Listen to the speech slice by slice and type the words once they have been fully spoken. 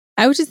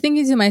I was just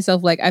thinking to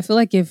myself, like, I feel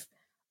like if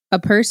a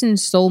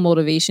person's sole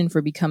motivation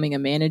for becoming a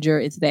manager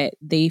is that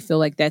they feel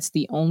like that's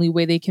the only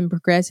way they can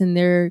progress in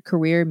their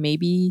career,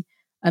 maybe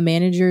a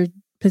manager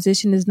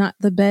position is not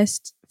the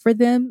best for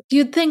them.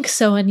 You'd think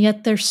so, and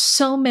yet there's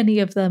so many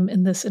of them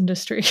in this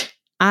industry.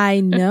 I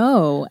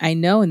know,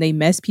 and they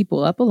mess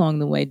people up along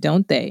the way,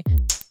 don't they?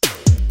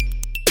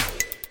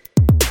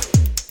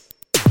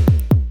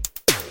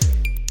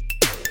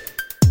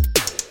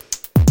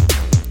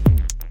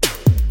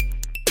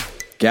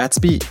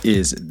 Gatsby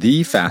is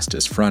the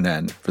fastest front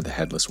end for the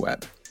headless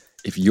web.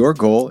 If your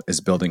goal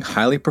is building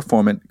highly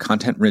performant,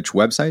 content-rich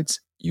websites,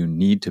 you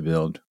need to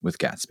build with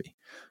Gatsby.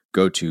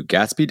 Go to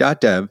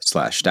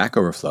gatsby.dev/Stack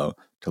Overflow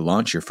to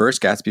launch your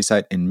first Gatsby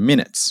site in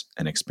minutes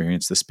and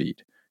experience the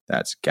speed.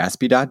 That's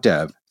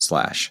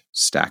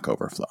gatsby.dev/Stack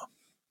Overflow.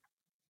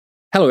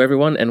 Hello,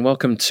 everyone, and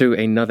welcome to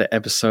another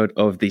episode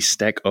of the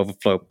Stack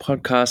Overflow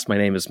podcast. My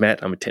name is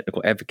Matt. I'm a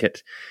technical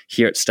advocate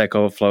here at Stack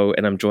Overflow,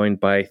 and I'm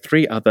joined by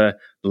three other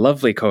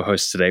lovely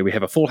co-hosts today. We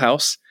have a full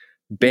house,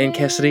 Ben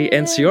Cassidy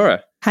and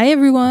Ciora. Hi,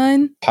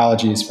 everyone.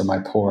 Apologies for my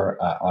poor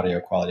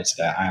audio quality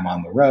today. I am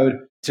on the road.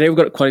 Today, we've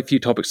got quite a few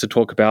topics to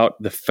talk about.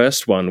 The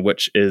first one,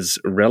 which is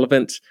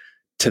relevant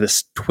to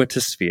this Twitter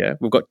sphere.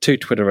 We've got two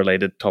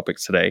Twitter-related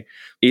topics today.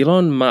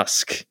 Elon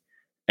Musk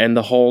and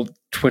the whole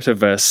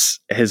Twitterverse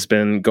has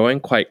been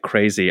going quite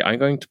crazy. I'm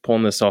going to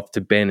pawn this off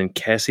to Ben and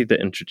Cassie to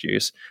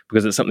introduce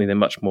because it's something they're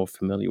much more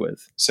familiar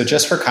with. So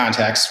just for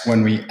context,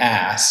 when we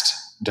asked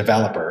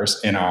developers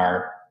in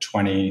our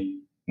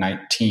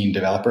 2019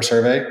 developer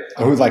survey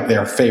who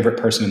their favorite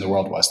person in the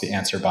world was, the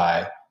answer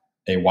by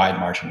a wide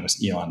margin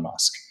was Elon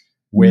Musk.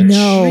 Which,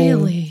 no.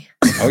 Really?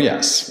 Oh,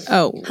 yes.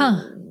 Oh.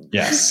 Huh.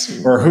 Yes.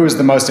 Or who is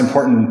the most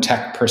important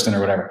tech person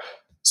or whatever.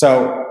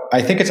 So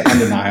I think it's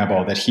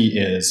undeniable that he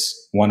is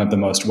one of the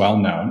most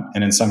well-known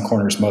and in some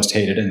corners most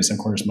hated and in some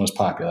corners most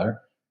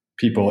popular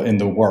people in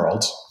the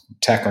world,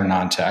 tech or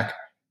non-tech,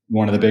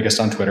 one of the biggest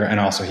on Twitter. And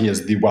also he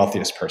is the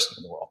wealthiest person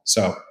in the world.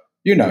 So,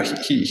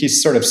 he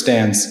sort of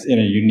stands in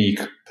a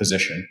unique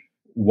position.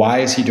 Why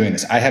is he doing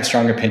this? I have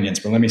strong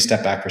opinions, but let me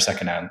step back for a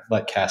second and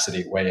let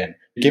Cassidy weigh in.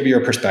 Give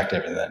your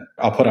perspective, and then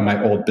I'll put on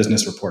my old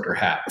business reporter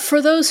hat.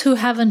 For those who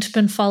haven't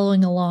been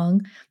following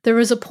along, there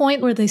was a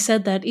point where they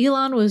said that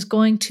Elon was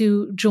going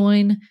to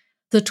join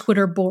the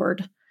Twitter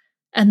board.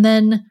 And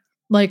then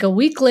a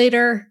week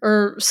later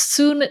or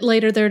soon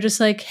later, they're just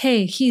like,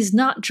 hey, he's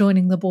not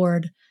joining the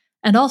board.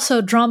 And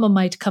also drama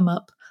might come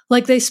up.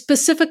 They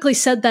specifically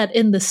said that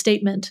in the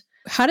statement.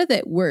 How did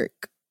that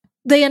work?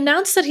 They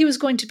announced that he was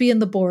going to be in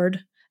the board.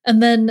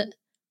 And then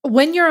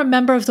when you're a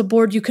member of the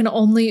board, you can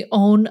only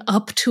own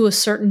up to a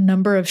certain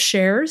number of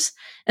shares.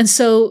 And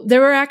so there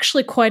were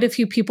actually quite a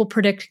few people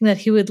predicting that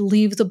he would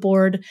leave the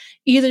board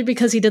either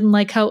because he didn't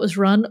like how it was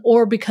run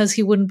or because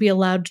he wouldn't be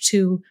allowed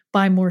to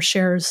buy more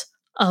shares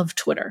of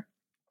Twitter.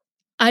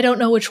 I don't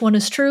know which one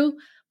is true,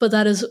 but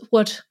that is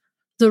what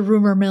the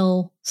rumor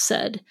mill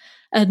said.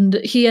 And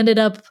he ended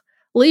up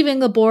leaving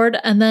the board,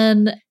 and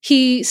then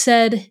he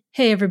said,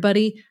 hey,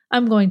 everybody,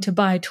 I'm going to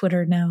buy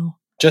Twitter now.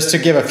 Just to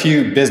give a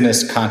few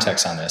business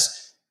context on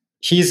this,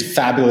 he's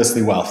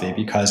fabulously wealthy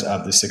because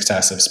of the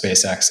success of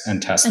SpaceX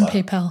and Tesla. And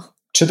PayPal.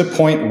 To the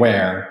point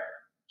where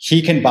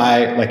he can buy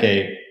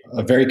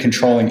a very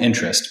controlling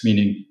interest,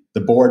 meaning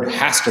the board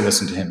has to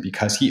listen to him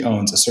because he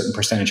owns a certain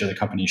percentage of the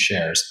company's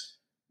shares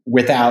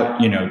without,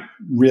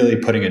 really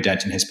putting a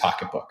dent in his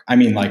pocketbook. I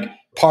mean,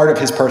 part of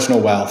his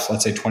personal wealth,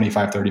 let's say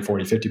 25, 30,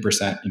 40,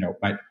 50%,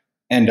 might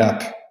end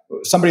up,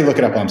 somebody look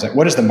it up on website.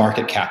 What is the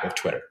market cap of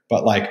Twitter?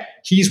 But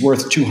he's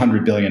worth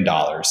 $200 billion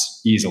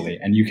easily,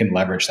 and you can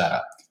leverage that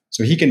up.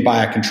 So he can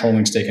buy a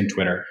controlling stake in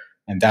Twitter.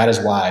 And that is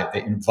why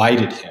they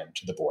invited him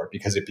to the board,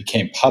 because it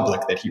became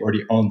public that he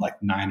already owned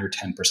 9 or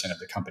 10% of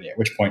the company, at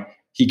which point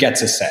he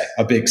gets a say,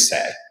 a big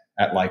say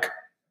at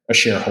a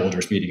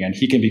shareholders meeting. And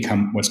he can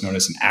become what's known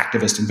as an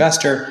activist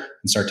investor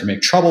and start to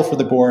make trouble for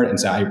the board and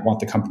say, I want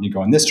the company to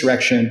go in this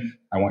direction.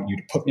 I want you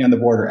to put me on the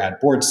board or add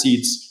board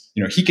seats.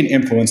 He can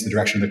influence the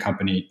direction of the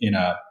company in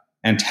a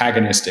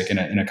antagonistic, in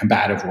a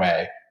combative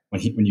way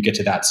when you get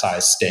to that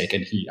size stake.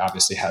 And he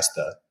obviously has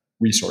the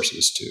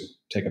resources to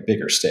take a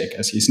bigger stake,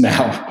 as he's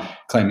now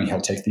claiming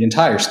he'll take the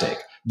entire stake.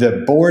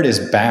 The board is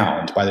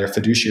bound by their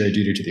fiduciary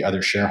duty to the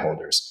other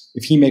shareholders.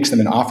 If he makes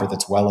them an offer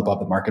that's well above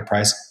the market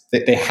price,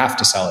 they have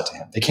to sell it to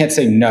him. They can't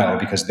say no,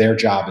 because their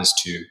job is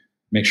to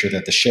make sure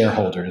that the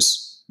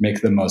shareholders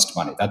make the most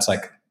money. That's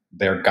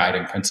their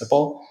guiding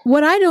principle.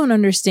 What I don't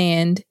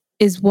understand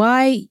is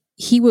why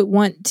he would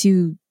want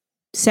to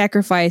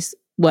sacrifice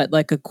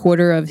a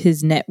quarter of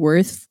his net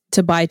worth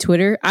to buy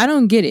Twitter. I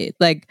don't get it.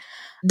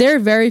 There are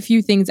very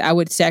few things I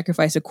would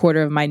sacrifice a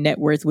quarter of my net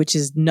worth, which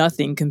is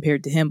nothing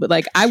compared to him. But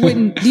I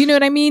wouldn't, do you know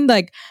what I mean?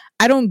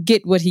 I don't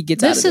get what he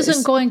gets out of this. This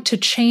isn't going to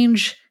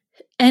change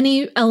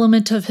any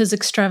element of his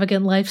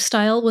extravagant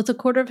lifestyle with a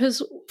quarter of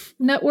his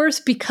net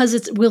worth, because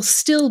it will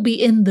still be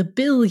in the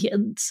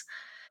billions.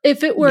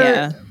 If it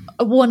were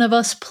one of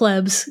us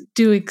plebs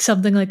doing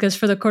something like this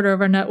for the quarter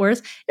of our net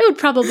worth, it would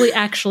probably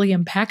actually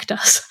impact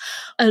us.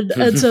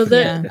 And so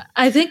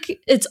I think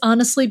it's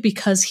honestly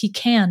because he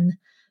can,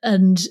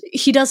 and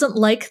he doesn't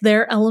like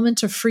their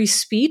element of free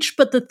speech.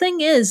 But the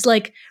thing is,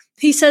 like,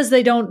 he says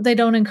they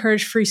don't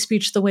encourage free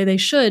speech the way they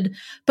should,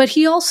 but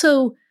he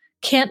also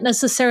can't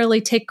necessarily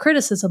take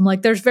criticism.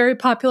 Like, there's very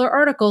popular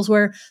articles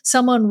where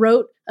someone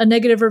wrote a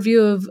negative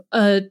review of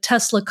a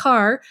Tesla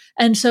car,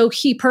 and so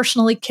he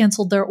personally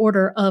canceled their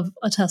order of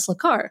a Tesla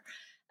car.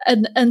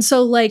 And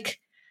so, like,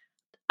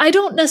 I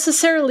don't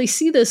necessarily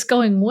see this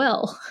going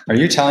well. Are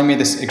you telling me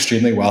this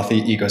extremely wealthy,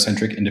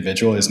 egocentric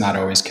individual is not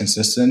always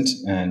consistent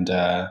and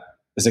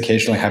is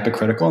occasionally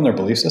hypocritical in their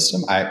belief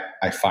system?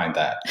 I find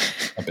that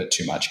a bit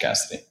too much,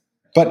 Cassidy.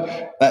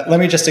 But let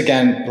me just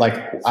again, like,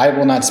 I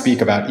will not speak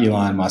about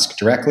Elon Musk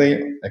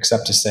directly,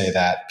 except to say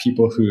that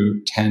people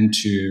who tend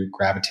to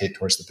gravitate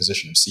towards the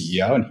position of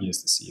CEO, and he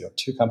is the CEO of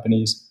 2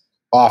 companies,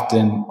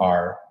 often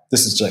are,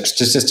 this is like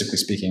statistically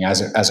speaking,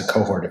 as a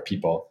cohort of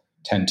people,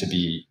 tend to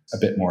be a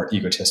bit more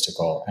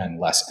egotistical and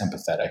less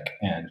empathetic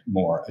and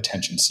more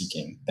attention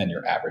seeking than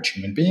your average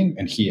human being.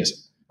 And he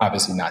is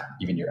obviously not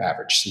even your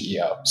average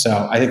CEO.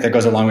 So I think that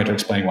goes a long way to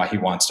explaining why he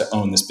wants to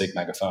own this big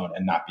megaphone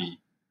and not be,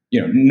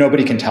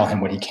 nobody can tell him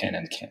what he can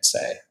and can't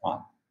say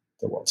on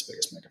the world's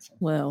biggest megaphone.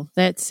 Well,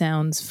 that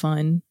sounds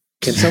fun.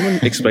 Can someone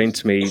explain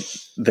to me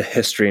the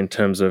history in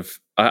terms of,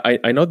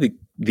 I know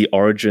the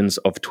origins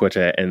of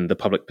Twitter and the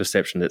public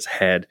perception it's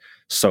had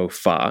so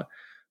far,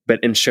 but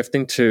in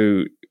shifting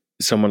to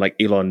someone like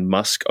Elon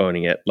Musk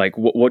owning it, like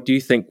what do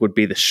you think would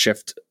be the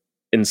shift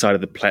inside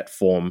of the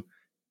platform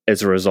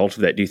as a result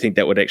of that? Do you think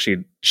that would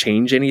actually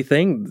change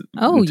anything?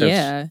 Oh,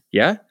 yeah.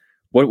 Yeah?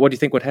 What do you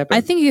think would happen? I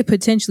think it could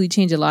potentially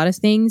change a lot of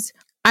things.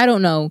 I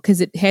don't know,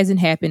 because it hasn't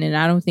happened, and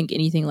I don't think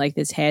anything like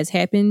this has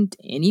happened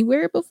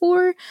anywhere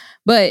before.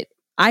 But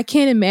I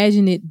can't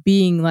imagine it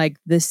being like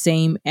the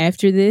same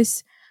after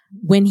this.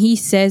 When he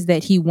says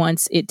that he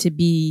wants it to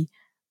be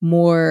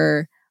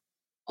more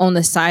on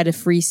the side of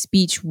free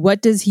speech,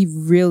 what does he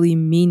really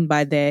mean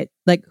by that?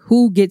 Like,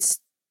 who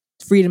gets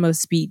freedom of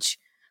speech?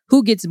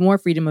 Who gets more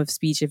freedom of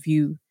speech, if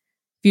you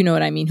know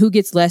what I mean? Who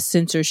gets less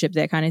censorship,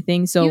 that kind of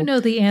thing? So you know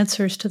the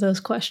answers to those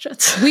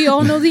questions. We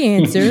all know the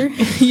answer.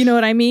 You know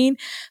what I mean?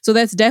 So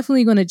that's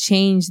definitely going to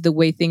change the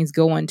way things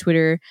go on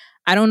Twitter.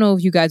 I don't know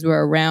if you guys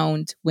were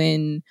around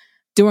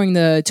during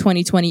the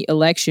 2020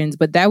 elections,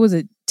 but that was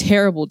a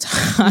terrible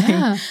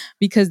time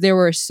because there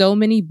were so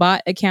many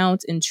bot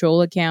accounts and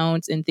troll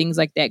accounts and things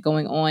like that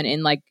going on.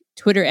 And like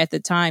Twitter at the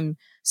time,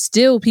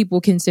 still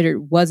people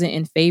considered wasn't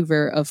in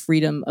favor of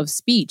freedom of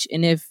speech.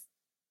 And if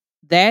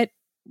that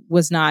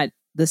was not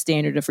the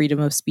standard of freedom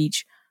of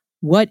speech,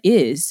 what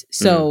is?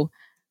 So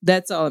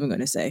that's all I'm going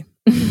to say.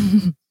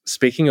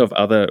 Speaking of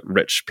other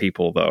rich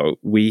people, though,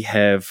 we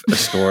have a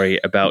story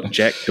about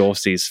Jack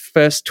Dorsey's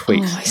first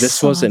tweet.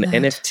 This was an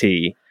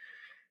NFT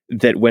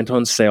that went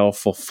on sale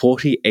for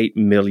 $48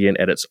 million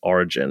at its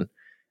origin,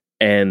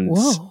 and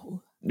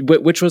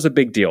which was a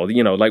big deal.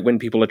 Like when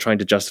people are trying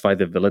to justify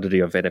the validity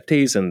of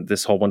NFTs and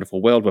this whole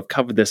wonderful world, we've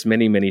covered this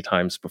many, many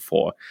times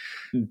before.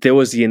 There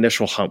was the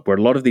initial hump where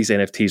a lot of these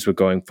NFTs were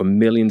going for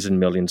millions and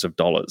millions of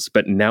dollars,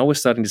 but now we're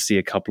starting to see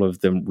a couple of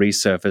them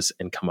resurface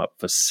and come up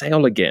for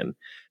sale again,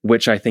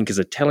 which I think is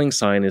a telling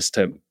sign as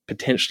to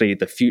potentially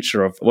the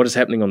future of what is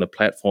happening on the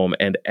platform.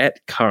 And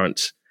at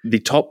current, the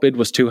top bid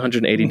was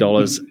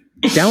 $280,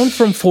 down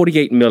from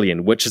 $48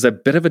 million, which is a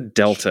bit of a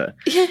delta.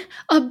 Yeah,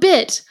 a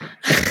bit.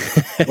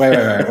 Wait.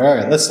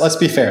 Let's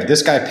be fair.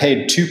 This guy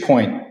paid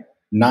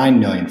 $2.9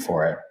 million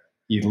for it.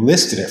 He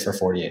listed it for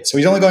 48. So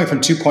he's only going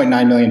from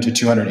 2.9 million to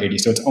 280.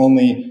 So it's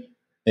only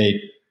a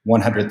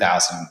 100,000%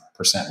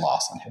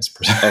 loss on his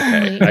percent.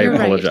 Okay, I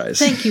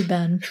apologize. Right. Thank you,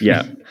 Ben.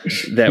 Yeah,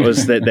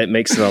 that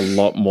makes it a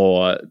lot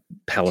more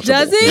palatable.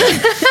 Does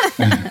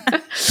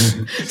it?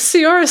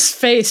 Ciara's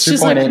face.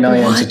 2.8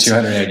 million to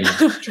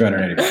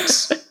 280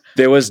 bucks.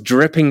 There was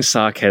dripping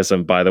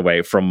sarcasm, by the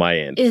way, from my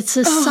end. It's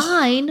a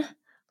sign.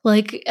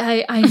 Like,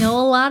 I know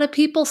a lot of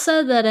people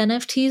said that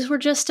NFTs were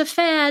just a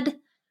fad,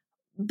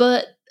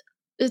 but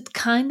it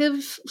kind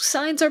of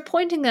signs are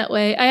pointing that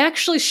way. I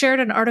actually shared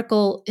an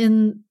article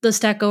in the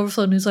Stack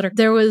Overflow newsletter.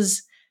 There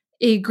was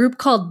a group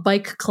called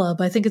Bike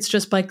Club. I think it's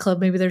just Bike Club.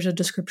 Maybe there's a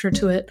descriptor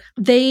to it.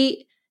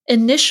 They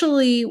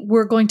initially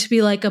were going to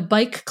be like a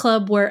bike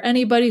club where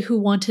anybody who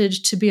wanted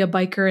to be a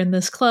biker in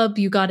this club,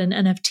 you got an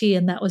NFT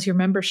and that was your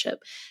membership.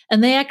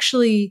 And they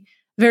actually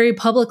very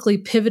publicly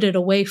pivoted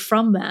away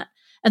from that.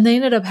 And they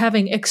ended up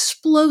having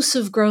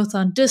explosive growth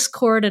on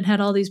Discord and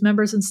had all these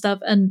members and stuff.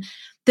 And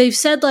they've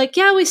said like,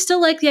 yeah, we still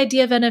like the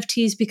idea of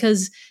NFTs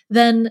because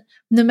then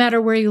no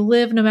matter where you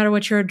live, no matter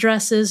what your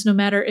address is, no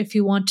matter if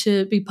you want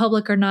to be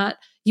public or not,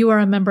 you are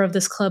a member of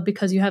this club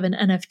because you have an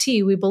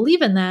NFT. We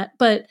believe in that.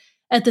 But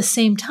at the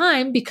same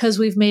time, because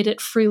we've made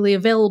it freely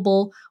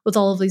available with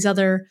all of these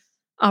other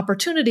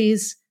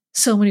opportunities,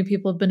 so many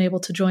people have been able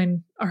to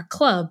join our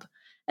club.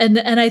 And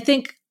I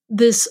think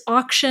this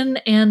auction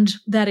and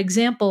that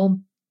example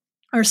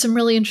are some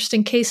really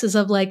interesting cases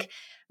of like,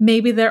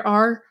 maybe there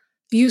are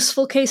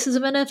useful cases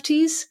of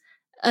NFTs,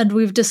 and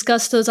we've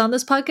discussed those on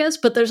this podcast,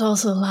 but there's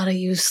also a lot of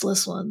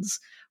useless ones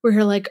where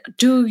you're like,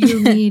 do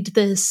you need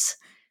this?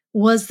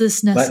 Was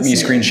this necessary? Let me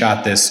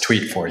screenshot this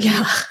tweet for you.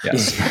 Yeah.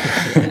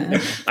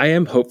 Yes. I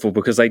am hopeful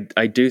because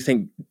I do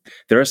think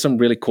there are some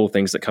really cool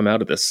things that come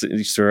out of this.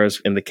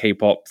 Whereas in the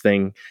K-pop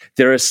thing,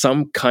 there are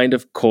some kind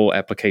of cool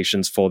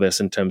applications for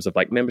this in terms of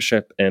like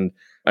membership, and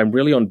I'm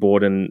really on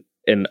board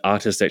in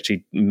artists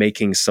actually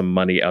making some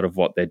money out of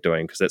what they're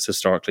doing, because it's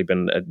historically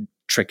been a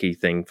tricky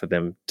thing for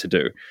them to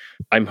do.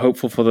 I'm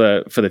hopeful for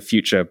the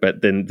future,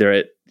 but then there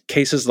are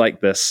cases like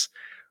this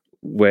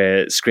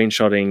where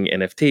screenshotting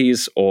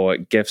NFTs or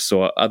GIFs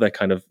or other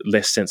kind of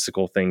less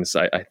sensical things,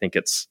 I think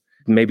it's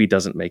maybe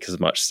doesn't make as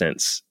much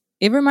sense.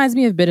 It reminds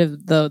me a bit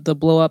of the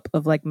blow up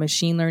of like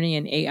machine learning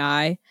and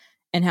AI,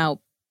 and how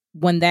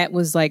when that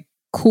was like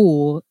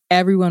cool,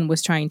 everyone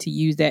was trying to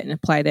use that and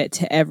apply that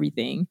to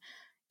everything,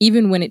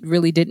 even when it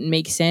really didn't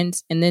make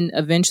sense. And then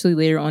eventually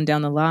later on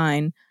down the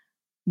line,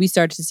 we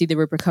started to see the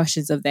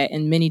repercussions of that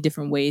in many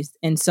different ways.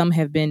 And some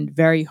have been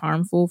very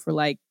harmful for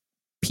like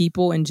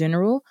people in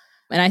general.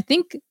 And I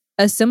think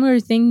a similar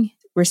thing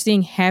we're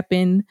seeing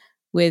happen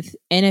with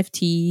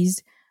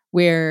NFTs,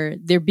 where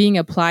they're being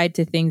applied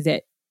to things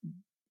that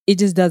it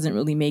just doesn't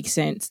really make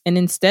sense. And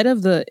instead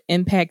of the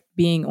impact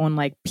being on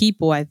like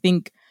people, I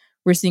think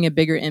we're seeing a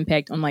bigger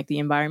impact on like the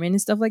environment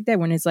and stuff like that,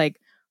 when it's like,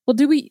 well,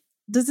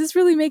 does this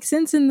really make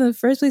sense in the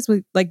first place?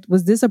 Like,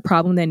 was this a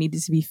problem that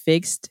needed to be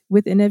fixed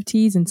with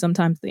NFTs? And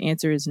sometimes the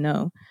answer is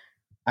no.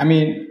 I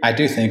mean, I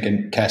do think,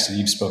 and Cassidy,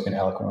 you've spoken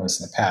eloquently in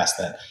the past,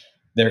 that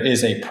there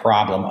is a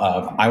problem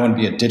of, I want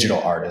to be a digital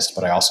artist,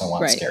 but I also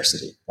want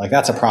scarcity. Like,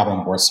 that's a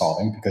problem worth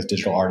solving, because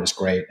digital art is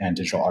great and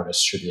digital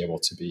artists should be able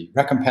to be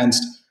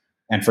recompensed.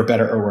 And for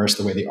better or worse,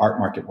 the way the art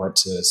market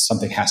works is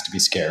something has to be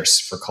scarce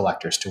for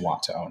collectors to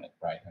want to own it,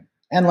 right?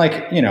 And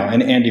like, you know,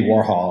 an Andy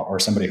Warhol or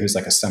somebody who's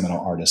like a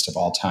seminal artist of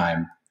all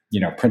time, you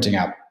know, printing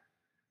out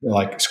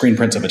like screen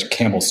prints of a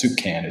Campbell soup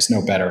can is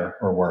no better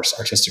or worse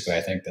artistically,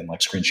 I think, than like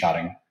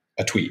screenshotting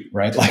a tweet,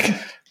 right? Like,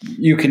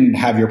 you can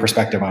have your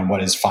perspective on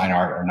what is fine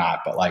art or not,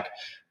 but like,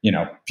 you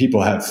know,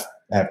 people have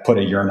put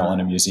a urinal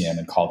in a museum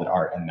and called it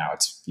art, and now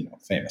it's, you know,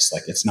 famous.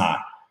 Like, it's not,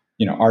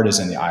 you know, art is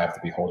in the eye of the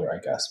beholder, I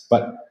guess.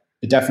 But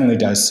it definitely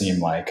does seem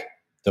like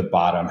the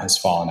bottom has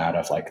fallen out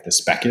of like the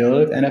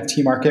speculative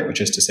NFT market, which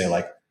is to say,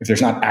 like, if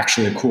there's not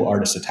actually a cool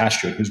artist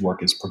attached to it whose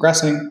work is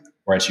progressing,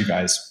 or as you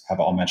guys have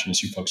all mentioned,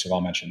 as you folks have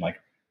all mentioned, like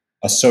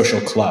a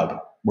social club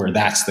where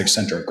that's the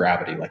center of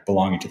gravity, like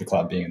belonging to the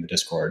club, being in the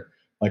Discord.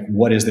 Like,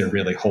 what is there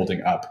really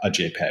holding up a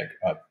JPEG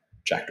of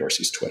Jack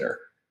Dorsey's Twitter,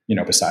 you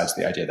know, besides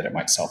the idea that it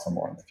might sell for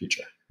more in the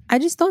future? I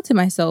just thought to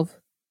myself,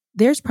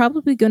 there's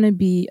probably going to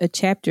be a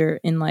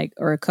chapter in like,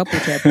 or a couple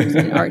chapters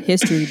in art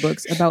history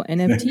books about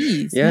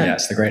NFTs. Yeah.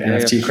 Yes, the great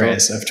NFT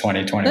craze of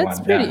 2021.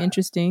 That's pretty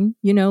interesting.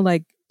 You know,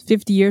 like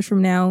 50 years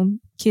from now,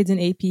 kids in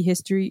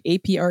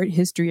AP art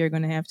history are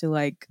going to have to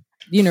like,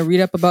 you know, read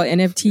up about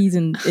NFTs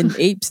and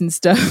apes and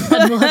stuff.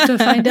 And we'll have to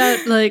find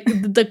out, like,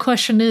 the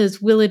question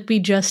is, will it be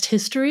just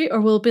history, or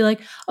will it be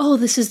like, oh,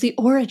 this is the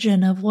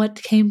origin of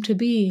what came to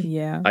be?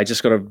 Yeah. I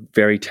just got a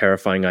very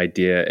terrifying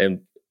idea.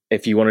 And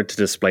if you wanted to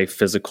display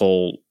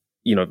physical,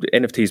 you know,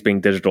 NFTs being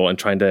digital and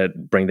trying to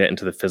bring that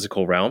into the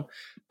physical realm,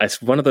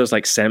 it's one of those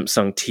like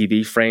Samsung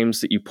TV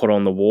frames that you put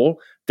on the wall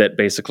that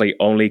basically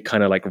only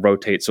kind of like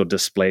rotates or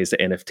displays the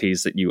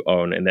NFTs that you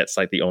own. And that's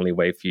like the only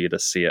way for you to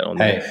see it on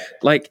there.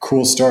 Like,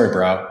 cool story,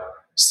 bro.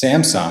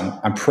 Samsung,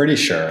 I'm pretty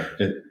sure,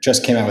 it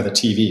just came out with a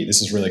TV.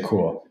 This is really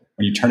cool.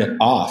 When you turn it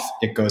off,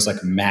 it goes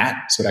like matte.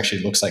 So it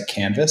actually looks like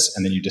canvas,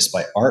 and then you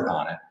display art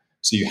on it.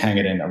 So you hang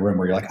it in a room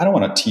where you're like, I don't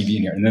want a TV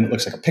in here. And then it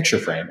looks like a picture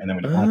frame. And then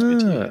when you want it to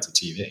be a TV, it's a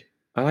TV.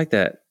 I like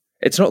that.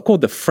 It's not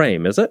called the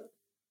frame, is it?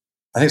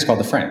 I think it's called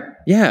the frame.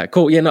 Yeah,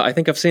 cool. Yeah, no, I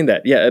think I've seen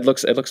that. Yeah, it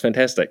looks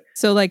fantastic.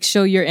 So like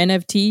show your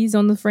NFTs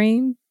on the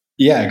frame?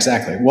 Yeah,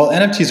 exactly. Well,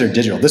 NFTs are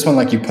digital. This one,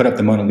 like, you put up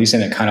the Mona Lisa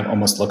and it kind of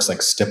almost looks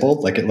like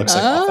stippled, like it looks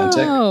like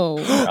authentic.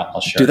 I'll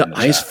share Do the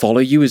eyes follow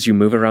you as you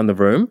move around the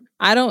room?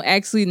 I don't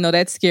actually know.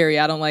 That's scary.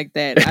 I don't like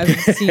that. I've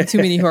seen too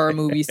many horror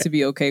movies to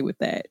be okay with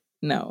that.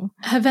 No.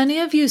 Have any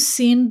of you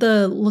seen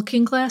the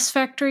Looking Glass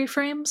Factory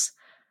frames?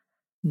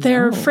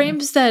 They're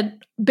frames that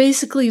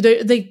basically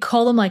they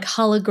call them like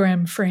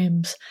hologram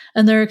frames,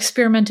 and they're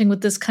experimenting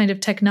with this kind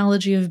of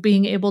technology of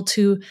being able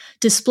to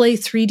display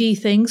 3D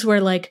things where,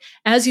 like,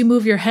 as you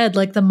move your head,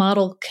 like the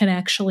model can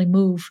actually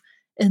move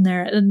in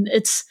there. And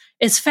it's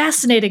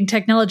fascinating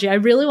technology. I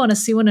really want to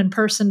see one in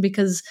person,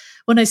 because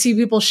when I see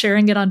people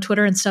sharing it on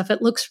Twitter and stuff,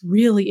 it looks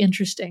really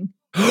interesting.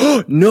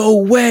 No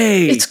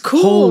way! It's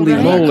cool. Holy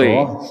right? moly!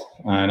 Cool.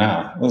 I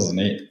know. This is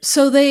neat.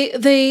 So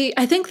they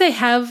I think they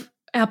have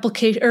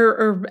application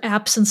or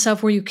apps and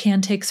stuff where you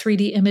can take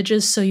 3D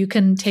images, so you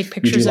can take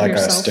pictures of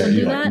yourself and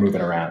do that. Move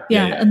it around.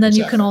 Yeah, and then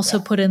you can also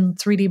put in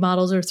 3D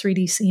models or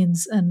 3D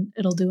scenes, and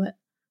it'll do it.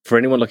 For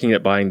anyone looking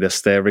at buying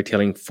this, they're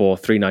retailing for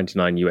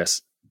 $3.99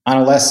 US. On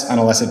a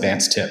less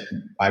advanced tip,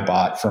 I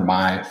bought for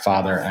my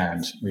father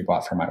and we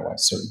bought for my wife.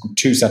 So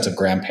 2 sets of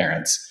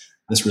grandparents.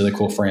 This really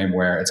cool frame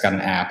where it's got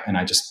an app, and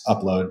I just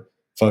upload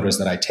photos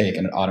that I take,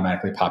 and it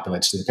automatically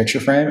populates to the picture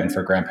frame. And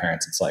for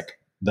grandparents, it's like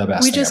the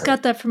best. We just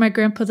got that for my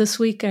grandpa this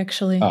week,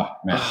 actually. Oh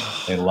man,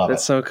 they love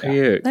That's it. so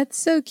cute. That's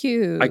so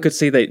cute. I could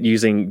see that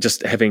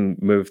just having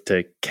moved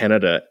to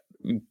Canada,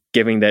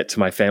 giving that to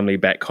my family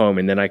back home,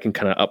 and then I can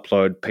kind of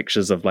upload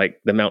pictures of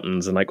like the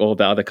mountains and like all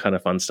the other kind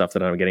of fun stuff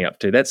that I'm getting up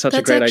to. That's a great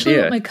idea. That's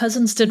actually what my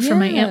cousins did for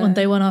my aunt when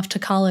they went off to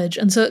college.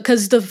 And so,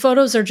 because the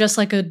photos are just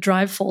like a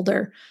drive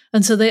folder.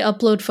 And so they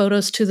upload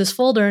photos to this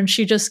folder, and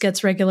she just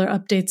gets regular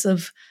updates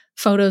of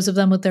photos of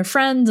them with their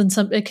friends, and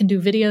it can do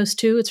videos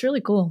too. It's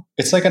really cool.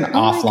 It's like an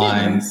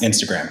offline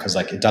Instagram, because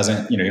like it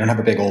doesn't, you don't have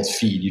a big old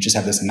feed. You just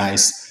have this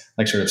nice,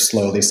 like sort of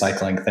slowly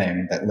cycling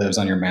thing that lives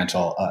on your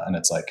mantle, and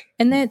it's like,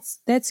 and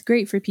that's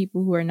great for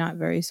people who are not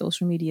very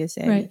social media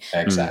savvy. Right.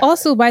 Exactly.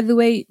 Also, by the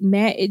way,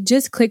 Matt, it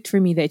just clicked for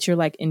me that you're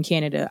like in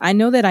Canada. I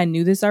know that I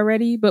knew this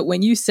already, but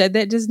when you said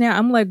that just now,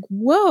 I'm like,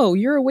 whoa,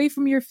 you're away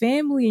from your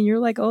family and you're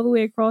like all the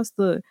way across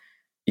the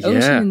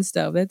ocean and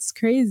stuff. That's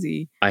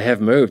crazy. I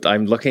have moved.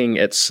 I'm looking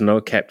at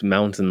snow-capped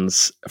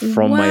mountains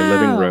from my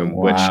living room,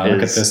 which is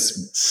look at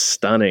this.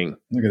 Stunning.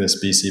 Look at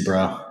this BC,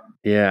 bro.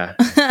 Yeah.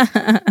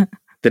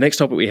 The next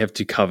topic we have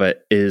to cover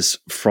is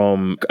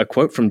from a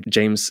quote from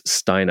James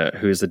Steiner,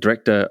 who is the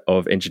director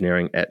of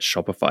engineering at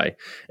Shopify.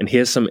 And he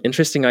has some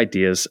interesting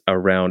ideas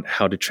around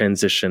how to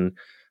transition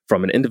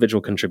from an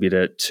individual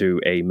contributor to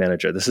a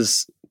manager. This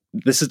is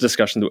a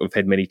discussion that we've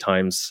had many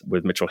times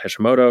with Mitchell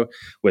Hashimoto,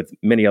 with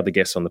many other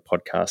guests on the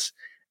podcast.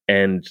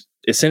 And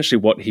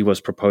essentially what he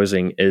was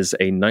proposing is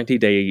a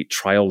 90-day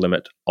trial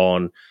limit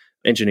on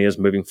engineers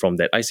moving from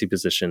that IC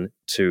position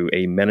to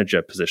a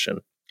manager position.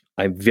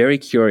 I'm very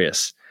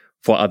curious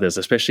for others,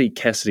 especially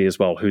Cassidy as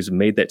well, who's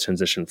made that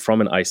transition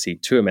from an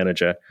IC to a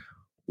manager,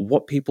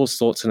 what people's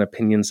thoughts and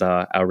opinions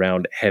are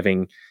around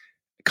having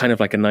kind of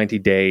like a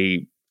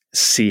 90-day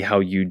see how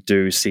you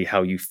do, see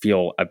how you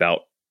feel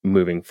about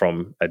moving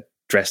from a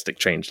drastic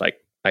change like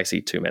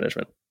IC to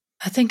management.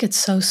 I think it's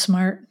so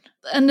smart.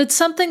 And it's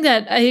something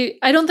that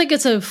I don't think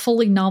it's a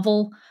fully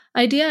novel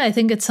idea. I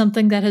think it's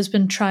something that has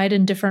been tried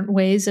in different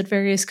ways at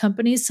various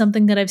companies.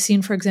 Something that I've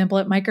seen, for example,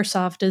 at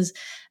Microsoft is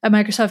at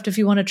Microsoft, if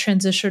you want to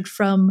transition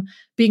from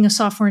being a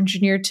software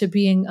engineer to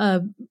being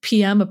a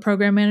PM, a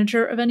program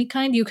manager of any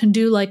kind, you can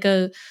do like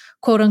a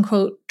quote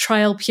unquote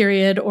trial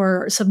period,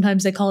 or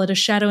sometimes they call it a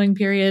shadowing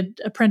period,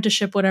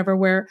 apprenticeship, whatever,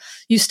 where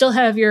you still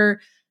have your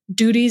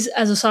duties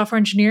as a software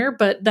engineer,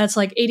 but that's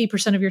like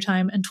 80% of your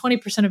time, and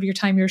 20% of your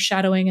time you're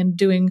shadowing and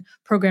doing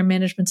program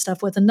management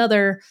stuff with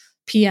another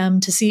PM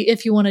to see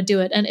if you want to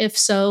do it. And if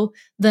so,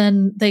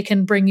 then they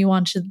can bring you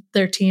onto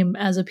their team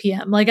as a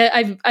PM. Like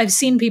I've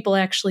seen people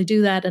actually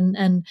do that,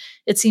 and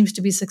it seems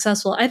to be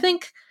successful. I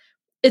think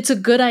it's a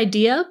good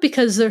idea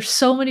because there's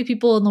so many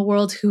people in the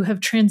world who have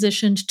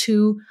transitioned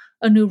to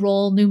a new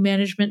role, new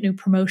management, new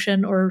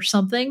promotion or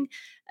something.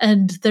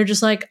 And they're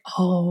just like,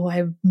 oh,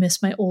 I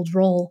miss my old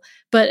role.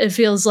 But it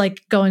feels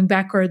like going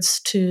backwards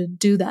to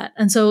do that.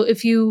 And so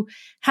if you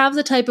have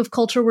the type of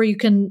culture where you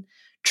can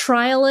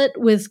trial it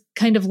with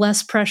kind of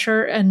less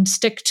pressure and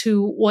stick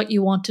to what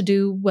you want to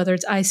do, whether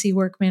it's IC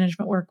work,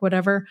 management work,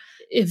 whatever,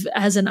 if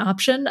as an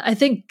option, I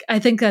think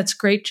that's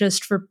great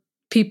just for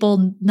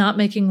people not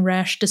making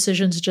rash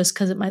decisions just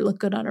because it might look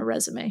good on a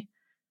resume.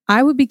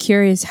 I would be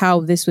curious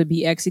how this would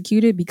be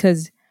executed,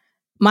 because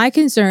my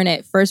concern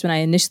at first when I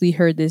initially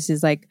heard this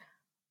is like,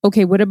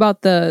 okay, what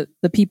about the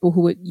people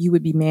who you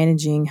would be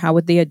managing? How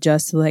would they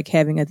adjust to like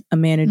having a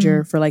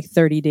manager for like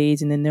 30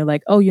 days? And then they're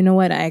like, oh, you know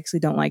what? I actually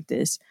don't like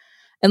this.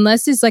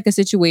 Unless it's like a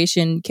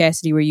situation,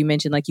 Cassidy, where you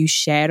mentioned like you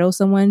shadow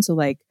someone. So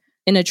like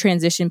in a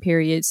transition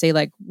period, say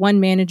like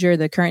one manager,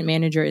 the current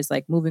manager is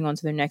like moving on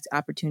to their next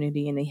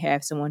opportunity, and they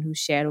have someone who's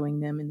shadowing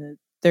them in the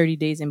 30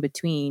 days in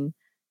between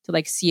to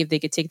like see if they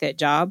could take that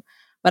job.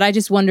 But I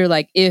just wonder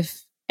like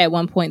if at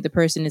one point the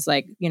person is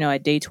like,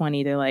 at day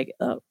 20, they're like,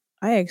 oh,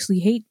 I actually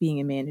hate being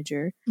a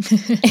manager.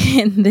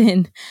 And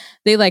then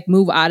they like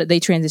they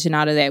transition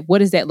out of that. What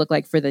does that look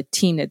like for the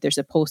team that they're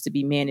supposed to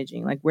be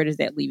managing? Like, where does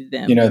that leave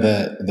them?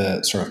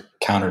 The sort of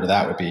counter to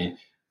that would be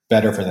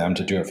better for them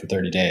to do it for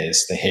 30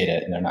 days. They hate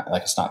it and they're not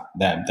like, it's not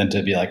them, than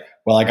to be like,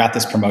 well, I got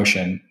this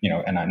promotion,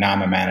 and now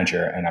I'm a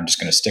manager and I'm just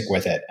going to stick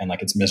with it. And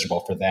like, it's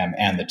miserable for them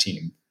and the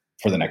team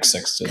for the next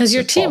 6 to because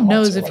your team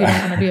knows if you don't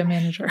want to be a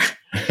manager.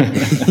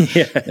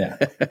 Yeah.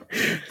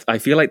 I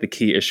feel like the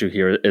key issue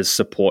here is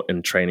support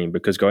and training,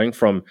 because going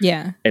from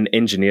an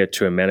engineer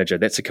to a manager,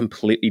 that's a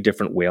completely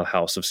different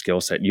wheelhouse of skill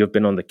set. You've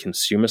been on the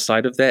consumer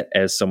side of that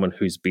as someone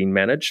who's been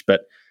managed,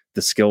 but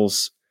the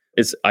skills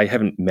I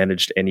haven't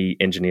managed any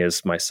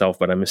engineers myself,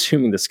 but I'm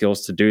assuming the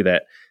skills to do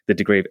that, the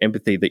degree of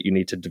empathy that you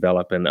need to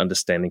develop and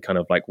understanding kind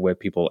of like where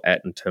people are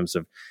at in terms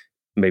of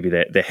maybe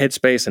their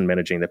headspace and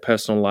managing their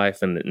personal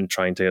life and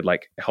trying to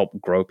like help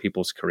grow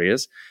people's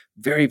careers.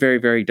 Very, very,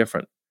 very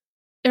different.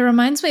 It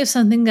reminds me of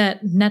something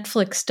that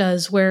Netflix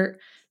does where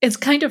it's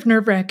kind of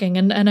nerve-wracking.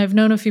 And I've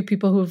known a few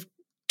people who've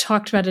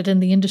talked about it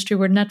in the industry,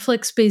 where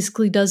Netflix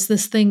basically does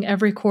this thing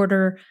every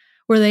quarter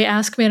where they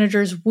ask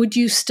managers, would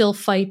you still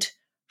fight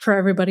for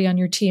everybody on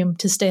your team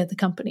to stay at the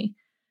company?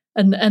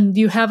 And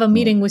you have a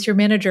meeting with your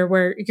manager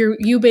where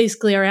you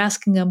basically are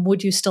asking them,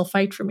 would you still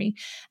fight for me?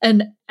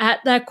 And at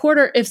that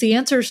quarter, if the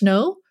answer is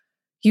no,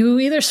 you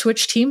either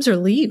switch teams or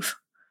leave.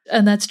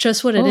 And that's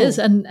just what it is.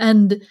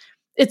 And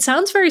it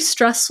sounds very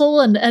stressful.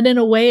 And in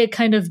a way, it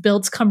kind of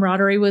builds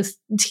camaraderie with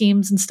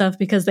teams and stuff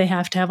because they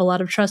have to have a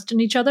lot of trust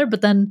in each other.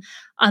 But then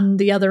on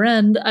the other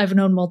end, I've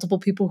known multiple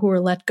people who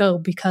were let go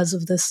because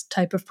of this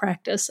type of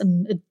practice.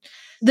 And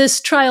this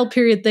trial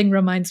period thing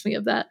reminds me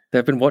of that.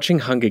 They've been watching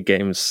Hunger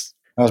Games.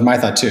 That was my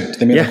thought too. Do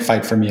they mean like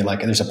fight for me?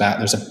 Like there's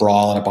a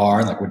brawl at a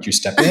bar. Like would you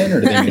step in,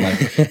 or do they mean like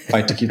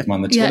fight to keep them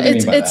on the team? Yeah,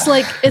 it's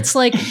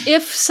like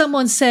if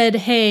someone said,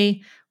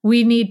 "Hey,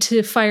 we need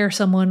to fire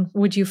someone.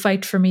 Would you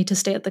fight for me to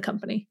stay at the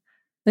company?"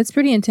 That's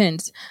pretty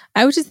intense.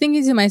 I was just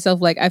thinking to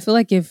myself, like, I feel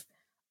like if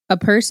a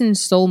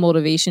person's sole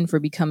motivation for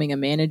becoming a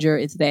manager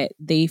is that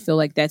they feel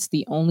like that's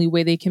the only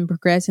way they can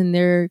progress in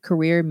their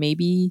career,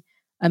 maybe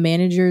a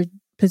manager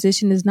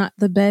position is not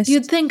the best.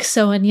 You'd think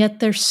so, and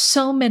yet there's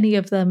so many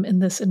of them in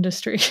this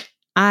industry.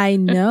 I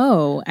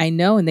know,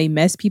 and they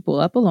mess people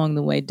up along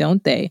the way,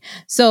 don't they?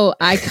 So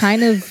I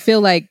kind of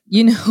feel like,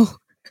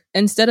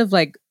 instead of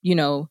like,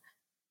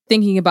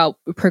 thinking about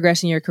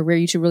progressing your career,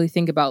 you should really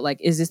think about like,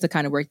 is this the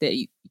kind of work that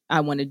I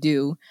want to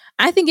do?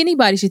 I think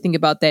anybody should think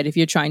about that if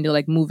you're trying to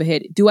like move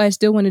ahead. Do I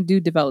still want to do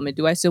development?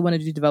 Do I still want to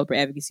do developer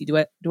advocacy?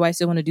 Do I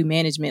still want to do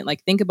management?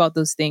 Like think about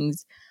those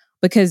things,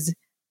 because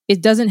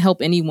it doesn't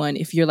help anyone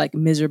if you're like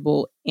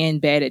miserable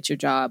and bad at your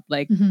job.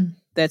 Like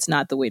that's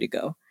not the way to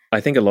go. I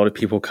think a lot of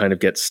people kind of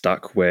get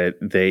stuck where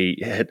they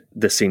hit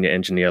the senior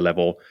engineer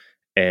level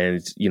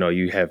and,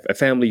 you have a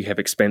family, you have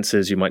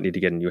expenses, you might need to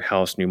get a new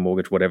house, new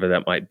mortgage, whatever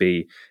that might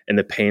be. And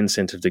the pay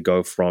incentive to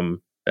go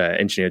from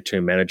engineer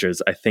to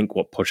managers, I think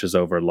what pushes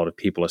over a lot of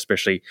people,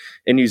 especially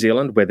in New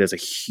Zealand, where there's a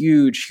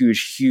huge,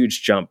 huge,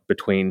 huge jump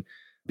between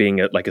being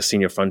a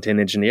senior front-end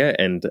engineer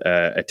and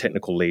a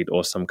technical lead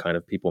or some kind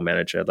of people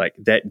manager. Like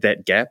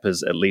that gap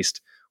is at least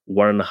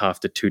 1.5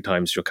 to 2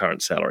 times your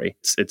current salary.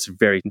 It's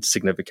very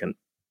significant.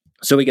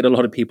 So we get a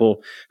lot of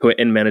people who are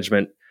in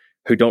management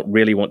who don't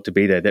really want to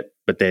be there,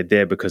 but they're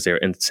there because they're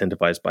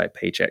incentivized by a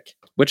paycheck,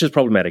 which is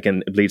problematic,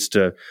 and it leads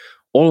to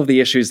all of the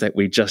issues that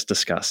we just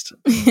discussed.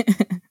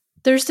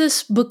 There's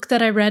this book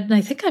that I read, and I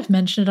think I've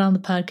mentioned it on the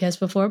podcast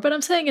before, but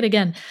I'm saying it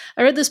again.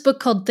 I read this book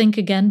called Think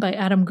Again by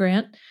Adam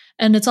Grant,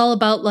 and it's all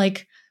about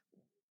like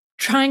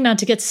trying not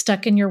to get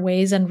stuck in your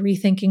ways and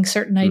rethinking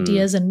certain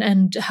ideas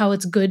and how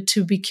it's good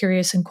to be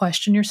curious and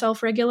question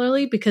yourself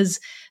regularly, because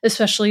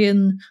especially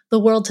in the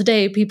world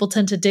today, people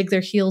tend to dig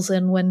their heels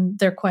in when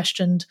they're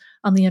questioned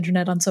on the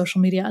internet, on social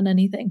media, on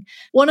anything.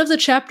 One of the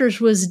chapters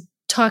was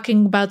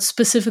talking about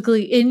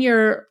specifically in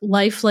your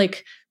life,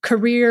 like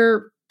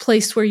career,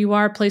 place where you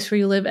are, place where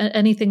you live,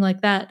 anything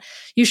like that.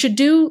 You should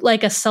do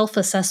like a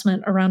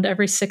self-assessment around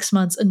every 6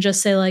 months and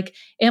just say like,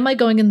 am I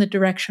going in the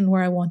direction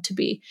where I want to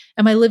be?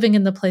 Am I living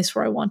in the place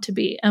where I want to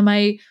be? Am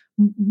I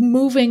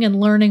moving and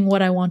learning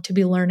what I want to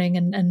be learning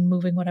and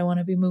moving what I want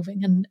to be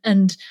moving?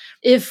 And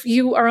if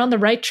you are on the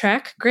right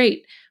track,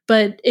 great.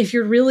 But if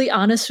you're really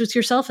honest with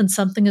yourself and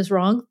something is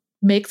wrong,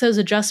 make those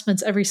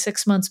adjustments every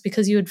 6 months,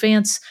 because you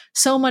advance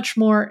so much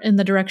more in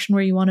the direction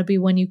where you want to be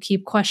when you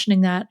keep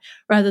questioning that,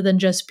 rather than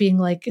just being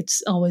like,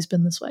 it's always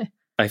been this way.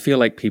 I feel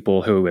like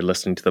people who are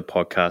listening to the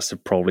podcast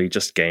have probably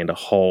just gained a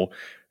whole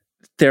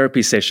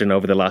therapy session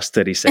over the last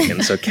 30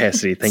 seconds. So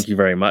Cassidy, thank you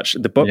very much.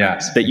 The book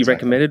that you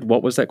recommended,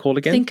 what was that called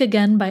again? Think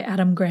Again by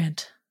Adam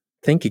Grant.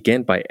 Think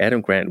Again by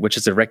Adam Grant, which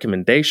is a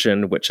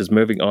recommendation, which is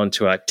moving on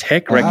to our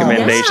tech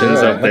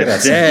recommendations of the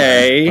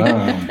day.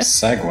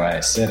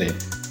 Segue City.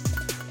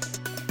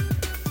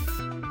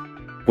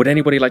 Would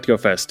anybody like to go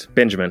first?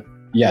 Benjamin?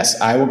 Yes,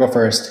 I will go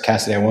first.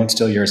 Cassidy, I won't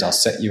steal yours. I'll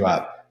set you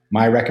up.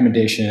 My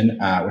recommendation,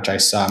 which I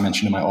saw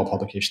mentioned in my old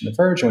publication, The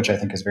Verge, and which I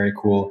think is very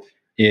cool,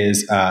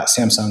 is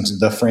Samsung's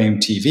The Frame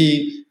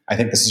TV. I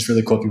think this is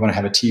really cool if you want to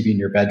have a TV in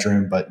your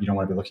bedroom, but you don't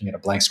want to be looking at a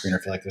blank screen or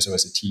feel like there's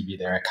always a TV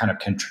there. It kind of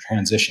can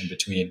transition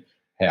between,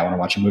 hey, I want to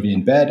watch a movie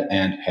in bed,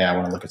 and hey, I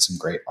want to look at some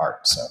great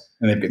art. So,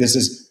 and this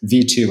is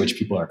V2, which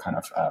people are kind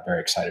of very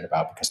excited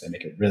about because they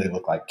make it really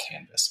look like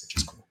canvas, which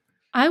is cool.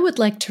 I would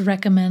like to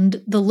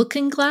recommend the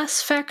Looking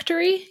Glass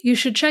Factory. You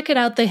should check it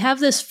out. They have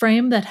this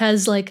frame that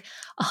has like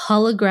a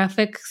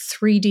holographic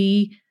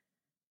 3D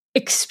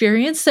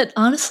experience that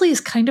honestly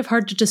is kind of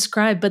hard to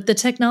describe, but the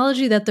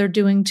technology that they're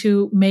doing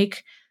to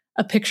make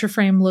a picture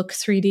frame look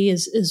 3D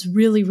is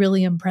really,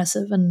 really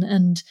impressive.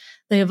 And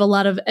they have a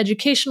lot of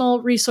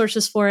educational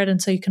resources for it,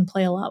 and so you can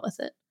play a lot with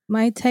it.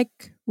 My tech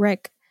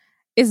rec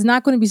is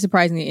not going to be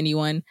surprising to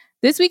anyone.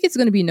 This week it's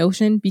going to be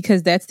Notion,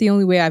 because that's the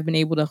only way I've been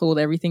able to hold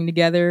everything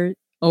together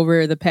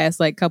over the past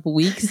like couple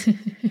weeks.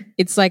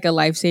 It's like a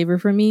lifesaver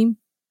for me.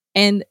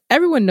 And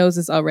everyone knows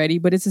this already,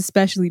 but it's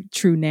especially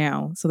true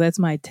now. So that's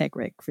my tech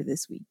rec for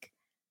this week.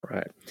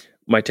 Right.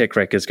 My tech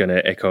rec is going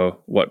to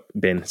echo what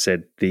Ben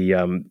said.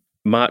 The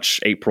March,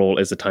 April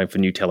is the time for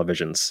new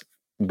televisions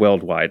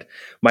worldwide.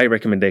 My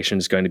recommendation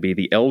is going to be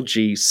the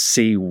LG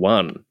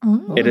C1.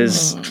 Oh. It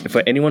is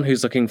for anyone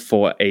who's looking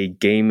for a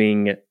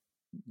gaming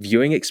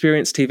viewing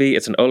experience TV.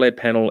 It's an OLED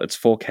panel. It's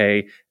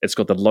 4K. It's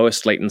got the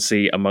lowest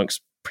latency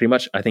amongst pretty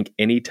much, I think,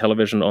 any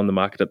television on the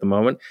market at the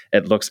moment.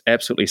 It looks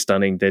absolutely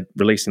stunning. They're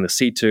releasing the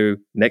C2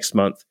 next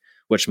month,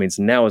 which means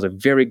now is a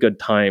very good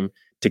time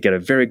to get a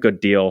very good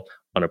deal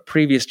on a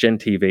previous gen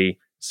TV.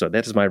 So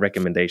that is my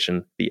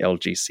recommendation, the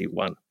LG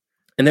C1.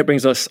 And that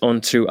brings us on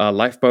to our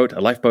Lifeboat.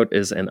 A Lifeboat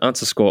is an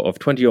answer score of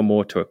 20 or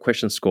more to a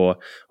question score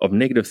of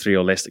 -3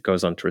 or less that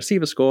goes on to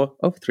receive a score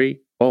of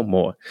 3 or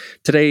more.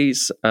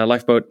 Today's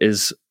Lifeboat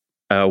is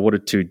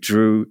awarded to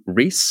Drew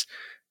Reese,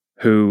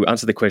 who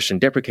answered the question,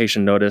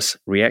 deprecation notice,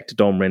 React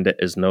DOM render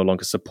is no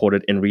longer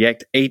supported in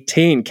React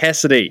 18.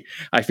 Cassidy,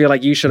 I feel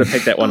like you should have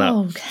picked that one up.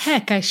 Oh,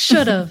 heck, I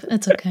should have.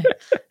 It's okay.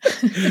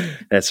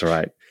 That's all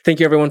right. Thank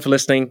you, everyone, for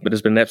listening. It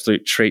has been an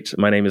absolute treat.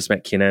 My name is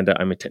Matt Kiananda.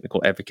 I'm a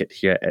technical advocate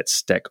here at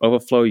Stack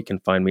Overflow. You can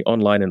find me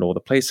online in all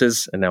the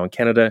places, and now in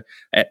Canada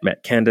at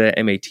Matt Kander,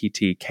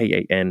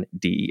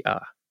 MattKander.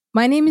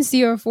 My name is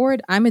Ciara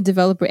Ford. I'm a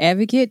developer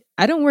advocate.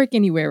 I don't work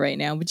anywhere right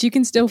now, but you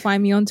can still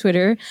find me on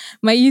Twitter.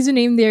 My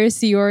username there is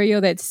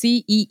Ceoreo. That's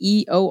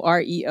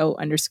CEEOREO_.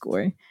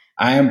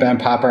 I am Ben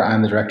Popper.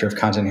 I'm the director of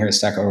content here at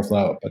Stack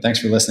Overflow. But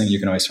thanks for listening. You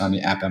can always find me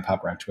at Ben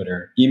Popper on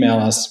Twitter. Email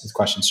us with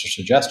questions or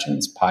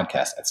suggestions,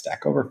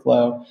 podcast@Stack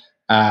Overflow.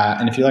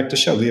 And if you like the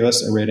show, leave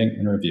us a rating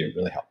and a review. It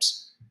really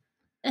helps.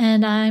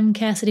 And I'm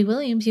Cassidy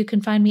Williams. You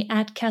can find me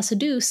at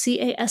Cassidoo,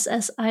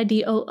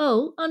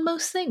 CASSIDOO, on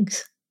most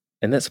things.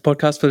 And that's the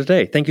podcast for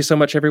today. Thank you so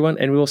much, everyone,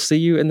 and we will see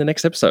you in the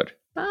next episode.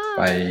 Bye.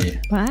 Bye.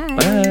 Bye.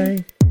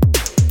 Bye.